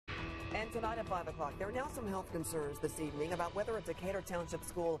And tonight at 5 o'clock, there are now some health concerns this evening about whether a Decatur Township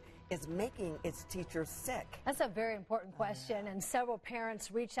school is making its teachers sick. That's a very important question, and several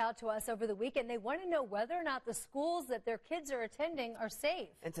parents reached out to us over the weekend. They want to know whether or not the schools that their kids are attending are safe.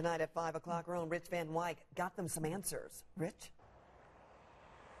 And tonight at 5 o'clock, our own Rich Van Wyk got them some answers. Rich?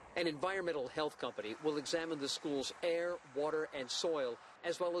 An environmental health company will examine the school's air, water, and soil,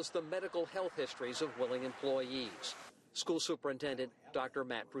 as well as the medical health histories of willing employees. School Superintendent Dr.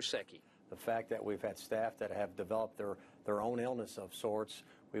 Matt Prusecki. The fact that we've had staff that have developed their own illness of sorts,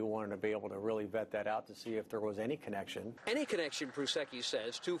 we wanted to be able to really vet that out to see if there was any connection. Any connection, Prusecki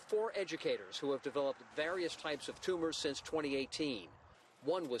says, to 4 educators who have developed various types of tumors since 2018.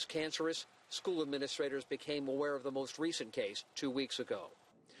 One was cancerous. School administrators became aware of the most recent case 2 weeks ago.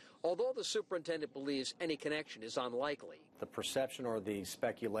 Although the superintendent believes any connection is unlikely. The perception or the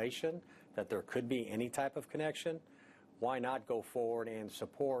speculation that there could be any type of connection, why not go forward and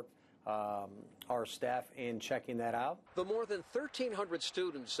support our staff in checking that out? The more than 1,300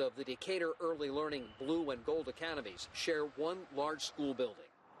 students of the Decatur Early Learning Blue and Gold Academies share one large school building.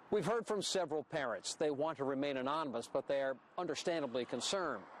 We've heard from several parents. They want to remain anonymous, but they are understandably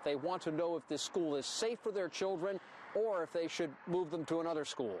concerned. They want to know if this school is safe for their children or if they should move them to another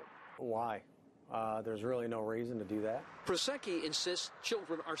school. Why? There's really no reason to do that. Prusecki insists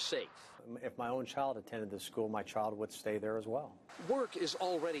children are safe. If my own child attended this school, my child would stay there as well. Work is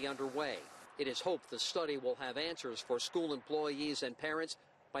already underway. It is hoped the study will have answers for school employees and parents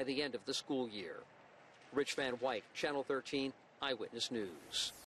by the end of the school year. Rich Van Wyk, Channel 13, Eyewitness News.